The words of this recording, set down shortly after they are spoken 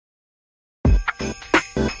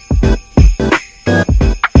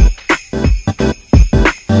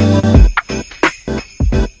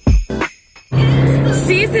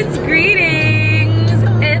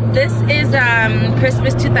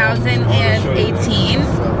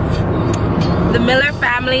Miller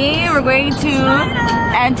family. We're going to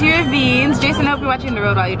Aunty Ravines. Jason, I hope you're watching the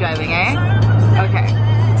road while you're driving, eh? Okay.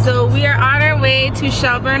 So we are on our way to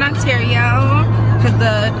Shelburne, Ontario, because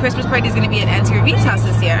the Christmas party is going to be at Aunty Ravines' house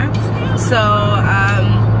this year. So,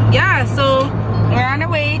 yeah, so we're on our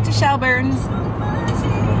way to Shelburne.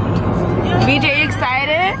 BJ, you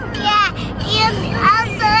excited? Yeah,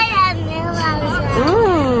 also I have nail polish.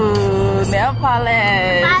 Ooh, nail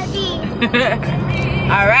polish.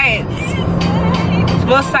 All right.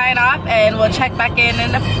 We'll sign off and we'll check back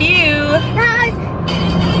in a few. All right.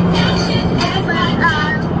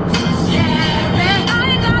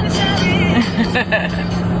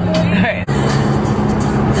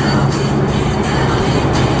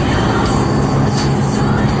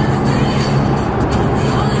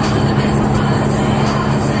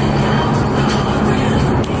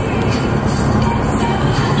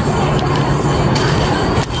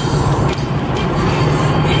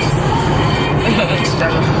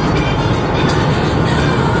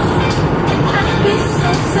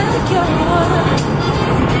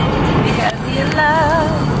 Because you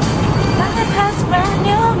love life has brand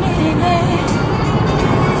new meaning.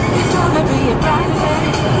 It's gonna be a bright day,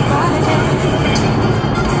 bright day.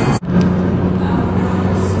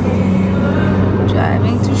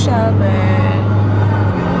 Driving to Shelburne.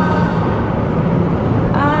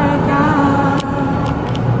 I got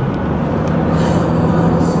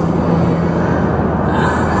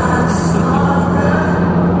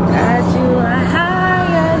you are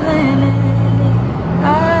higher than any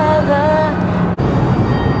other.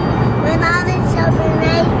 We're not in Shelburne,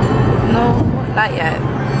 right? No, not yet.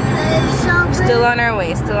 Still on our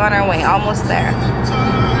way, almost there.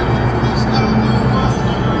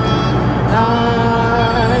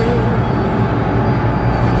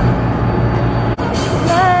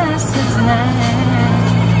 Bless his name.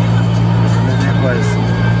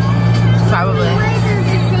 Probably. Why does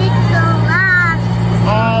it take so long?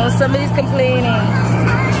 Oh, somebody's complaining.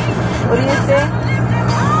 What do you say?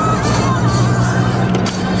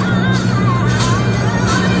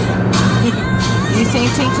 You think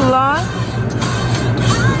it take too long?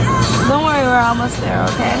 Don't worry, we're almost there,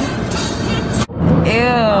 okay?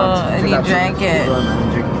 Ew, and he drank it.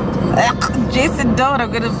 Jason, don't,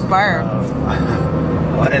 I'm gonna barf.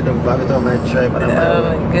 Oh my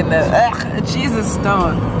goodness. Ugh, Jesus,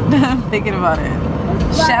 don't. I'm thinking about it.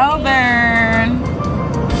 Shelburne.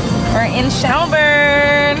 We're in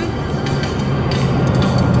Shelburne.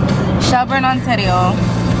 Shelburne, Ontario.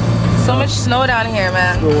 So much snow down here,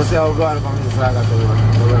 man.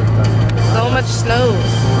 So much snow.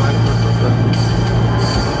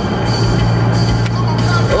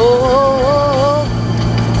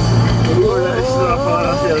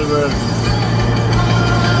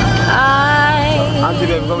 I'm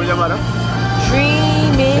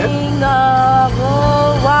dreaming of a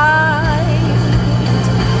white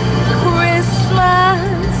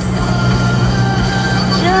Christmas,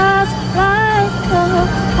 just like the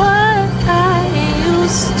one I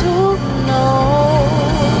used to know.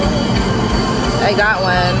 I got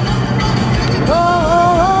one.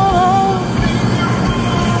 Oh,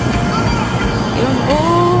 you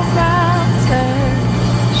move mountains,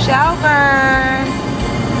 Shelburne.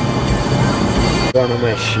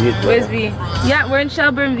 Where's V? Yeah, we're in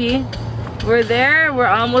Shelburne, V. We're there. We're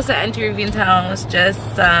almost at Aunty Ravines' house. Just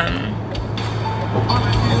a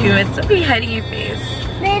few minutes. Don't be hiding your face.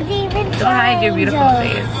 Don't hide your beautiful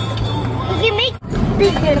face. You make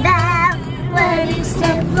figure out what you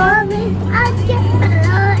said for me. I'll get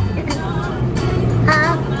along.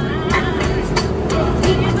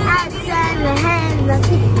 Outside my hands, I'll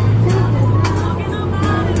keep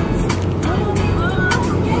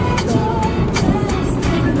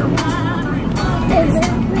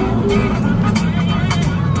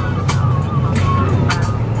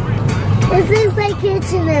This is like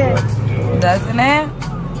Kitchener. Doesn't it?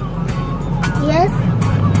 Yes.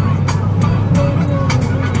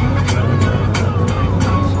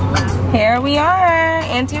 Here we are,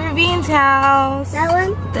 Aunty Ravines' house. That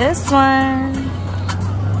one? This one.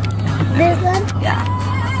 This one? Yeah.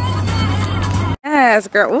 Yes,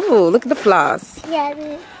 girl. Ooh, look at the floss. Yeah.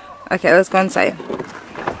 Okay, let's go inside.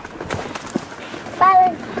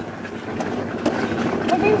 Bye.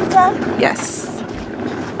 It is one? Yes.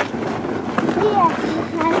 Yeah.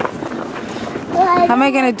 How am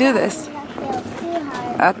I gonna do this?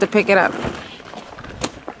 I have to pick it up.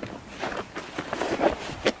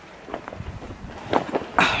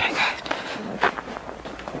 Oh my God.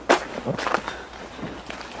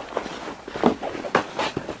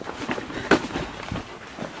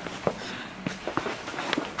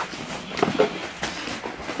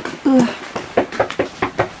 Ooh.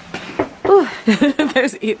 Ooh.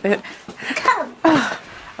 There's Ethan. Come. Oh,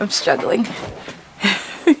 I'm struggling.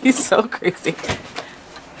 He's so crazy.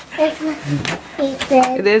 It's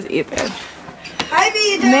Ethan. It is Ethan. Hi,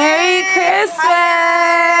 BJ. Merry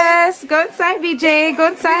Christmas. Go inside, BJ. Go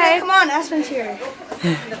inside. Come on, Aspen's here.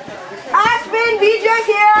 Aspen, BJ's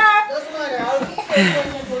here.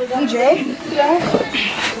 BJ?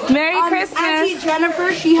 Merry Christmas. Auntie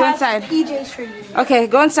Jennifer, she Go has inside. PJs for you. Okay,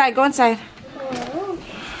 go inside. Go inside.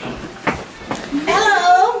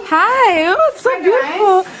 Hello. Hi. Oh, it's so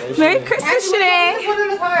beautiful. Merry Christmas today. Put it in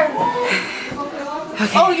the car.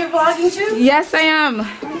 Oh, you're vlogging too? Yes, I am.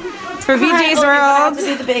 It's for VJ's World.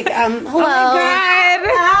 Do the big, hello. Oh my God.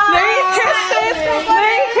 Merry Christmas.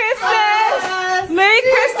 Merry Christmas. Merry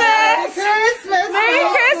Christmas. Merry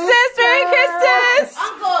Christmas. Merry Christmas.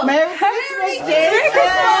 Merry Christmas, Merry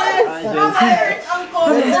Christmas.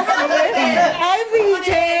 Hi, BJ.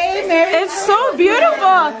 It's so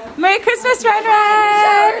beautiful. Merry Christmas, Red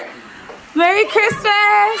Red. Merry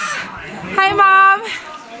Christmas. Hi, Mom.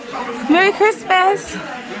 Merry Christmas.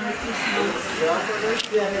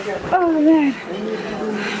 Oh, man.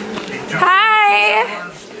 Hi.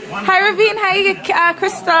 Hi, Ravine. Hi,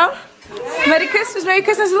 Crystal. Merry Christmas. Merry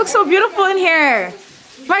Christmas. It looks so beautiful in here.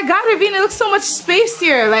 My God, Ravine, it looks so much space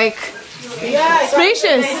here. Like,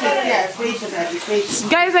 spacious.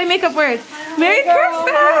 Guys, I make up words. Merry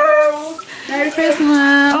Christmas. Merry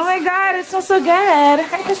Christmas. Oh my God, it smells so good.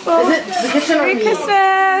 Hi, Crystal. Merry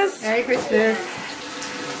Christmas. Merry Christmas.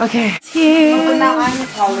 Okay. Here. Now I'm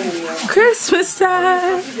calling you. Christmas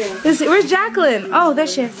time. Where's Jacqueline? Oh, there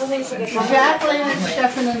she is. Jacqueline is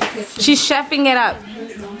chefing in the kitchen. She's chefing it up.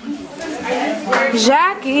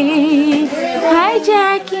 Jackie. Hi,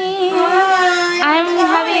 Jackie.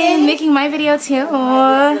 I'm making my video too.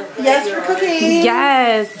 Yes, we're cooking.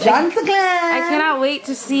 Yes. John's the glass. I cannot wait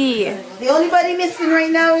to see. The only body missing right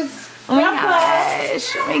now is Oh my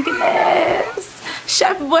gosh. Oh my goodness.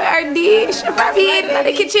 Chef Boyardee. Chef Ravine in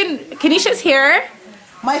the kitchen. Kenisha's here.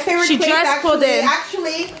 my favorite She place. just pulled in.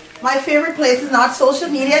 Actually, my favorite place is not social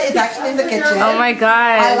media. It's actually in the kitchen. Oh my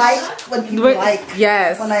gosh. I like when people like.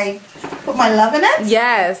 Yes. When I put my love in it.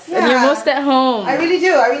 Yes. And you're Yeah. most at home. I really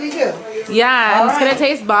do. I really do. Yeah, and it's gonna Alright.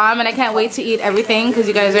 taste bomb, and I can't wait to eat everything because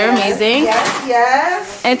you guys are amazing. Yes.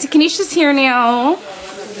 Yes. And Kenisha's here now.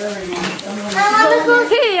 I want to go.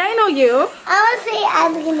 Hey, I know you. I want to say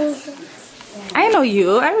Anthony. I know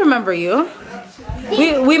you. I remember you.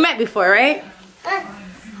 We met before, right?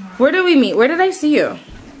 Where did we meet? Where did I see you?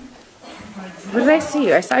 Where did I see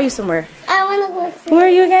you? I saw you somewhere. I want to go see. Who are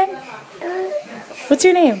you again? What's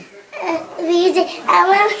your name? VJ. I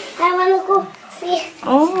want to go see.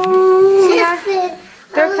 Oh, yeah. Sister.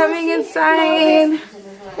 They're coming inside.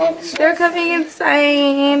 They're coming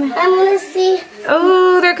inside. I want to see.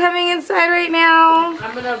 Oh, they're coming inside right now.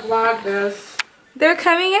 I'm gonna vlog this. They're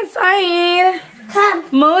coming inside. Come.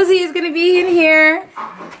 Mosey is gonna be in here.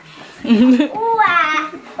 Ooh,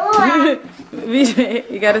 ah. Ooh, ah. VJ,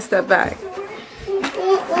 you gotta step back.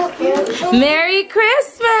 Merry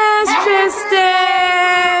Christmas,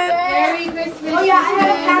 Tristan. Merry Christmas. Oh yeah, I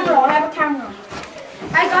have a camera. I have a camera.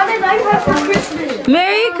 I got an iPad for Christmas.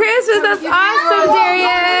 Merry Christmas, that's awesome,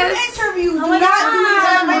 Darius. Interview. Do not do it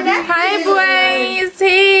on my neck. Hi, boys.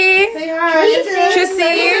 Hey. Say hi.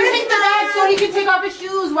 Tristan. So he can take off his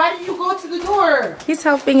shoes. Why did you go to the door? He's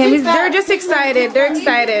helping him. They're just excited. They're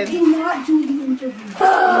excited. Do not do the interview.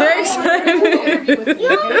 They're excited.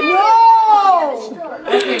 No.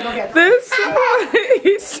 Okay, go get it. They're so,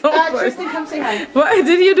 he's so funny. Tristan, come say hi. What?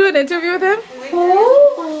 Did you do an interview with him?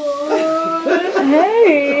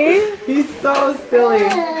 Hey. He's so silly.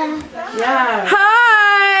 Yeah.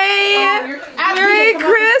 Hi. Merry Come on.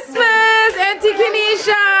 Christmas, Auntie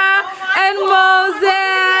Kenisha and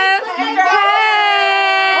Moses.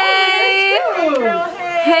 Hey.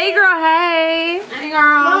 Hey, girl. Hey. Hey,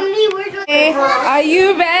 girl. Mommy, we're doing. Hey, are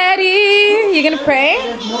you ready? You gonna pray?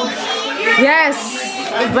 Yes.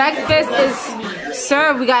 Breakfast is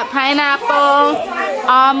served. We got pineapple,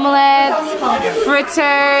 omelets,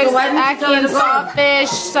 fritters, ackee and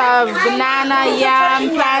saltfish, banana, yam,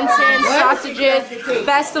 plantain, sausages,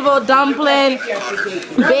 festival dumpling,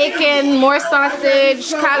 bacon, more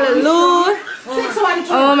sausage, callaloo.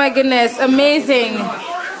 Oh my goodness, amazing.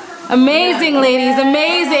 Amazing, ladies,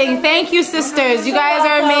 amazing. Thank you, sisters. You guys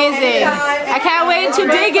are amazing. I can't wait to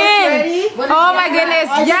dig in. Oh my goodness.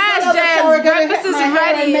 Yes, Jen. Breakfast is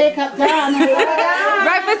ready.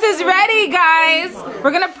 Breakfast is ready, guys.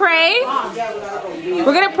 We're gonna pray.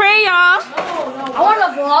 We're gonna pray, y'all. I want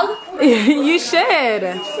to vlog. You should.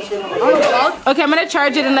 Okay, I'm gonna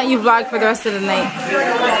charge it and let you vlog for the rest of the night.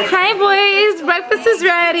 Hi, boys. Breakfast is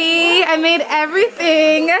ready. I made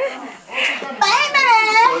everything.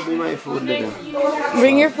 Baby! My food today.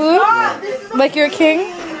 Bring your food? Like you're a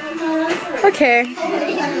king? Okay.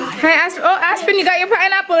 Hi, Aspen. Oh, Aspen, you got your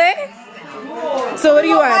pineapple, eh? So what do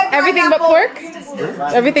you want? Everything but pork?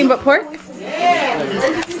 Everything but pork?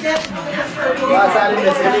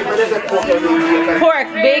 Pork,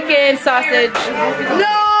 bacon, sausage.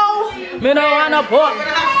 No! Me don't want no pork.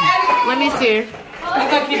 Let me see. Ooh,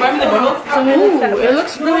 it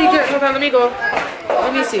looks really good. Hold on, let me go.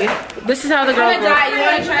 Let me see. This is how the girls look. You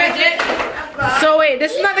want to try it? So wait,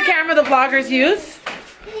 this is not the camera the vloggers use?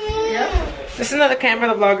 Yeah. This is not the camera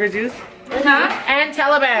the vloggers use? And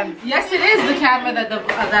Taliban. Yes, it is the camera that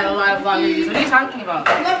that a lot of vloggers use. What are you talking about?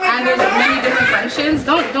 And there's many different functions.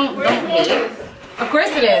 Don't hate. Of course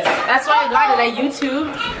it is. That's why I got it.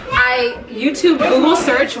 I YouTube Google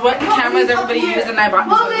search what cameras everybody uses, and I bought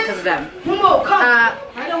this one because of them.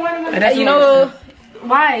 You know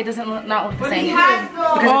why it doesn't not look the same?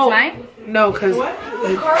 Because it's mine? No, because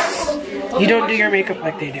you don't do your makeup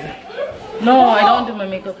like they do. No, I don't do my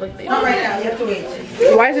makeup like they do. Not right now, you have to wait.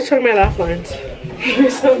 Why is it showing my laugh lines?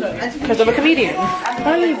 Because I'm a comedian.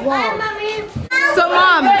 So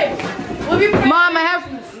mom, I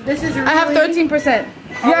have 13%.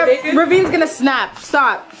 Yeah, Ravine's gonna snap.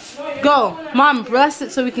 Stop. Go, mom. Bless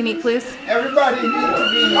it so we can eat, please. Everybody needs to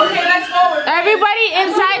be. Okay, let's go. Everybody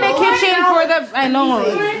inside the kitchen for the. I know.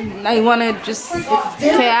 I wanna just.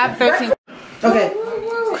 Okay, I have 13. Okay.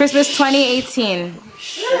 Christmas 2018.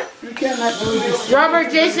 You cannot do this.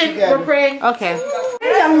 Robert, Jason, we're praying. Okay.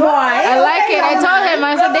 Young boy. I like it. I told him.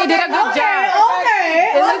 I said they did a good job.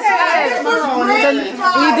 It looks good.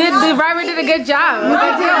 Robert did a good job. It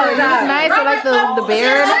looks nice. I like the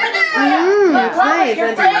beard. It's nice.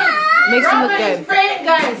 Makes him look good.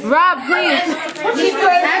 Rob, please.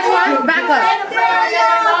 That's one. Back up.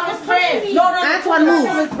 That's one. Move.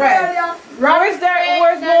 Robert's there.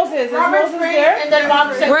 Where's Moses? Is Moses there?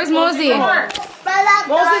 Where's Mosey?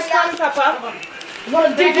 Moses, come, Papa.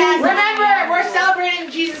 Remember, we're celebrating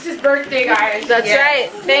Jesus' birthday, guys. That's right.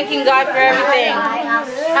 Thanking God for everything.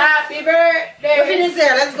 Happy birthday. Raven is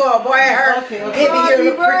there. Let's go. Boy, her. Happy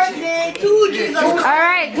birthday to Jesus. All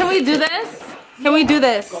right. Can we do this? Can we do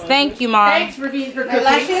this? Thank you, Mom. Thanks, Ravine, for cooking.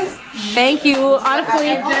 Lashes? Thank you. On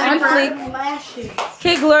fleek. On fleek.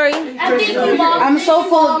 Okay, Glory. I'm so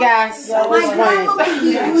full of gas. Come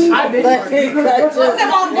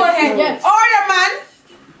on, go ahead. Order, man.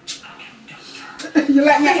 You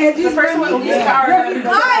like my edges? The first one is power.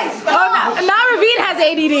 Guys, Oh, now Ravine has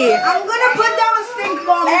ADD. I'm gonna put down a stink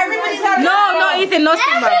bomb. Everybody's having No, Ethan, no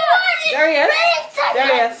stink bomb. There he is. There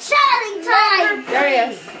he is. Shouting time. There he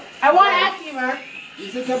is. I want to ask you, Mark.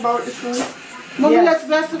 Is it about the food? Mommy, let's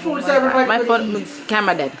bless the food so everybody My can phone, eat.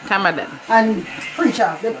 camera dead. Camera dead. And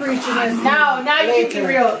preacher. The preaching is Now you can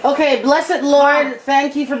be real. Okay, blessed Lord,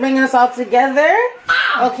 thank you for bringing us all together.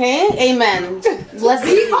 Okay, amen. Bless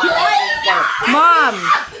you. Mom.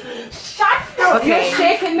 Okay.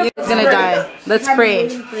 He's gonna die. Let's pray.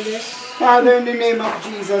 Father, in the name of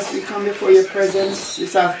Jesus, we come before your presence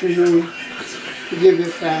this afternoon to give you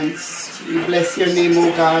thanks. We bless your name,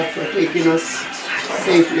 O God, for taking us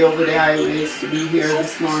safely over the highways to be here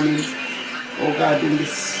this morning, O God, in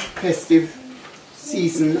this festive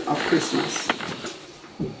season of Christmas.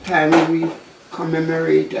 Time when we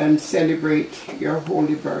commemorate and celebrate your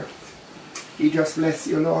holy birth. We just bless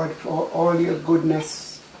you, Lord, for all your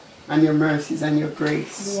goodness and your mercies and your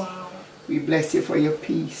grace. Wow. We bless you for your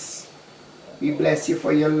peace. We bless you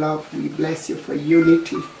for your love. We bless you for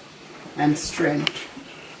unity and strength.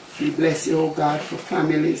 We bless you, O God, for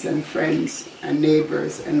families and friends and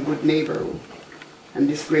neighbors and good neighborhood. And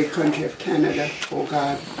this great country of Canada, O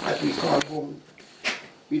God, that we call home.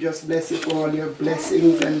 We just bless you for all your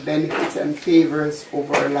blessings and benefits and favors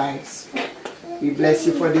over our lives. We bless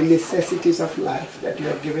you for the necessities of life that you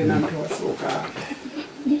have given unto us, O God.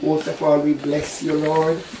 Most of all, we bless you,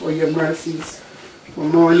 Lord, for your mercies. For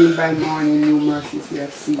morning by morning, new mercies we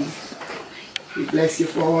have seen. We bless you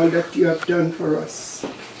for all that you have done for us.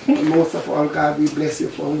 And most of all, God, we bless you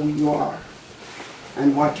for who you are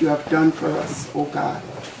and what you have done for us, O God.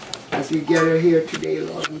 As we gather here today,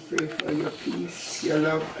 Lord, we pray for your peace, your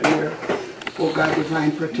love, and your, O God,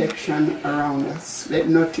 divine protection around us. Let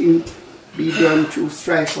nothing be done through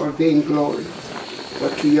strife or vain glory,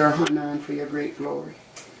 but to your honor and for your great glory.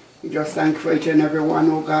 We just thank you for each and every one,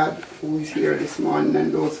 O God, who is here this morning,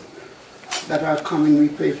 and those that are coming. We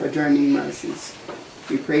pray for journeying mercies.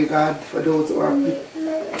 We pray, God, for those who are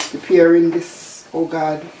preparing this, O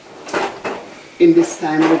God, in this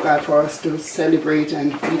time, O God, for us to celebrate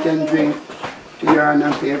and eat and drink to your honor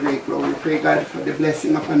and for your great glory. We pray, God, for the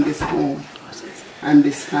blessing upon this home and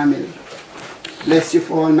this family. Bless you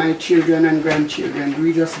for all my children and grandchildren.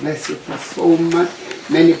 We just bless you for so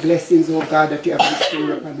many blessings, oh God, that you have bestowed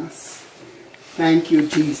upon us. Thank you,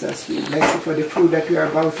 Jesus. We bless you for the food that we are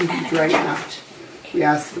about to eat right now. We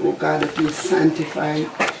ask, oh God, that you sanctify,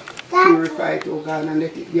 purify it, oh God, and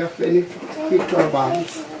let it be of benefit to our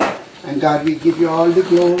bodies. And God, we give you all the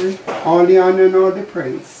glory, all the honor, and all the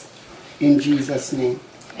praise. In Jesus' name.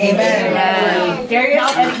 Amen. Amen.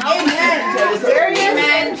 Darius. Amen.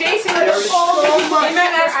 Amen. Jason, There is so much.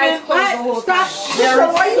 Stop. There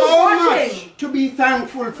is so much to be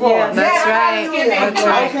thankful for. Yeah, that's right. That's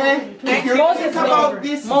right. Okay? If you think about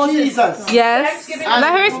this Jesus. Yes.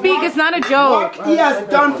 Let her speak. It's not a joke. What he has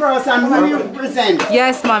done for us and who he represents.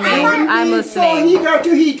 Yes, mommy. I'm So listening. eager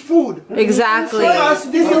to eat food. Exactly. For us,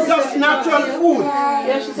 this is just natural food.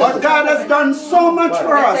 But God has done so much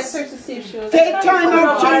for us. Take time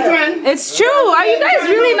out, children. It's true. Are you guys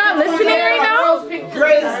really not listening right now?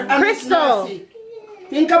 Grace and Crystal. mercy.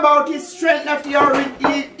 Think about his strength that he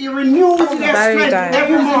renews their strength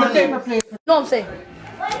every morning. No, I'm saying.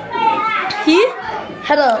 He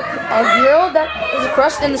had a girl that was a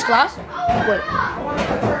crush in his class. Wait.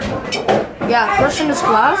 Yeah, crush in his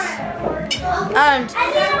class. And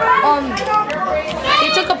he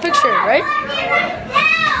took a picture, right?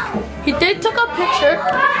 They took a picture.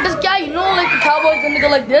 This guy, you know, like the cowboy's gonna go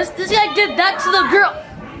like this. This guy did that to the girl.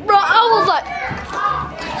 Bro, I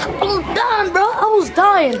was dying, bro. I was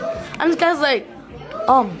dying. And this guy's like,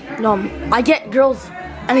 no, I get girls.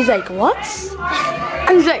 And he's like, what?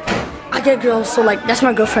 And he's like, I get girls, so like, that's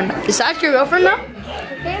my girlfriend. Is that your girlfriend now?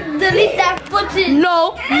 Delete that footage.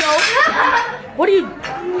 No. What are you?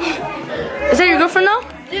 Is that your girlfriend now?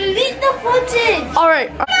 Delete the footage. Alright.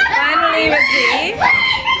 Finally, Ricky.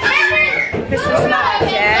 Christmas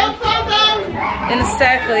lights, yeah? In a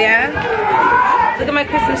circle, yeah? Look at my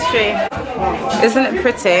Christmas tree. Isn't it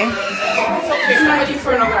pretty?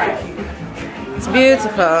 It's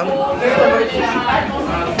beautiful.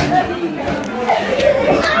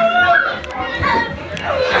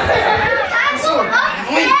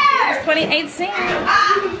 It's 2018.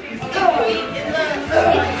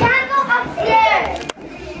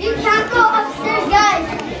 You can't go upstairs, guys.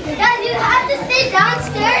 Guys, you have to stay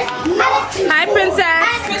downstairs. Hi, princess.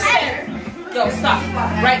 Yo, stop.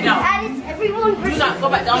 Right now. And it's everyone Do versus not go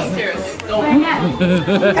back downstairs. Don't. you have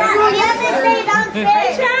to stay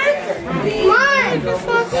downstairs. Come on, it's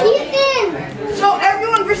not sleeping. So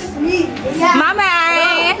everyone versus me. Mama.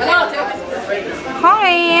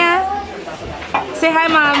 Hi. Say hi,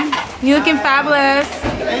 Mom. You looking fabulous.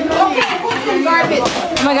 Garbage.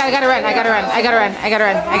 Oh my God, I gotta run.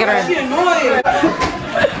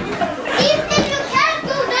 Ethan, you can't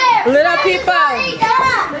go there. Little people. Stay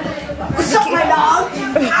down. What's up, my dog?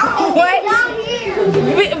 What? Down here.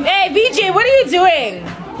 Hey, VJ, what are you doing?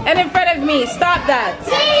 And in front of me. Stop that.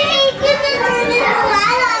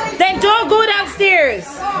 Then don't go downstairs.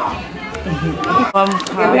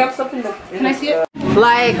 Yeah, we have something to. Can I see it?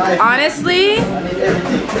 Like, honestly,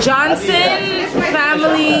 Johnson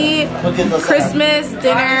family Christmas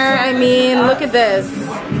dinner. I mean, look at this.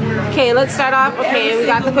 Okay, let's start off. Okay, we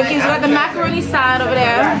got the cookies. We got the macaroni salad over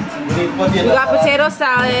there. We got potato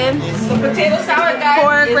salad. Potato salad, guys.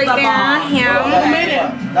 Pork right there. Ham.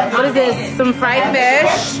 What is this? Some fried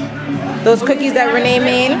fish. Those cookies that Renee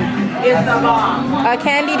made.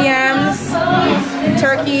 Candied yams.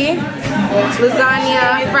 Turkey.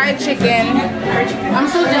 Lasagna. Fried chicken. I'm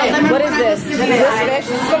so jealous. What is this? Is this fish?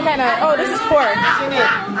 Some kind of, oh, this is pork.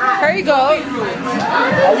 Here you go.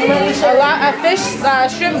 A fish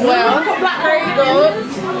shrimp boil. Here you go.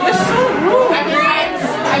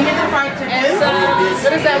 I made the fried chicken.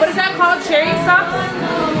 What is that? What is that called? Cherry sauce?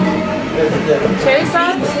 Cherry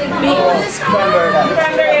sauce? Beets.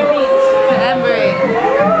 Cranberry and beets. Cranberry.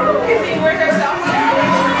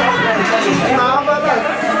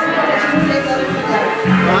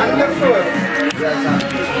 Wonderful.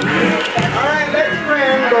 Alright, let's pray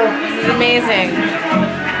and go. It's amazing.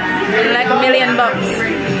 Like $1 million.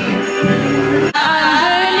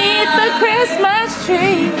 Underneath the Christmas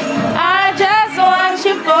tree, I just want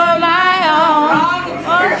you for my own.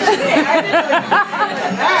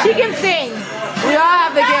 She can sing. We all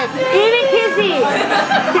have the gift. Even Kizzy.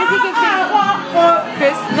 Kizzy can sing.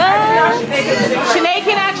 Christmas. Sinead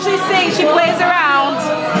can actually sing. She plays around.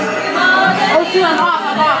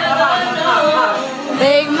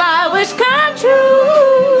 Make my wish come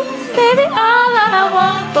true. Baby, all I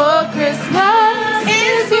want for Christmas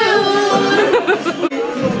is you.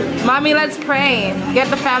 Mommy, let's pray. Get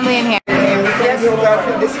the family in here. And we thank you, God,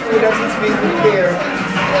 for this food that is being prepared.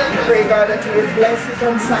 We pray, God, that you will bless it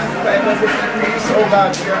and sanctify it as it increase, oh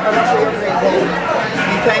God, your honor for your great name.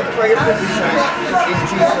 We thank you for your provision. In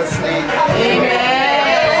Jesus' name. Amen.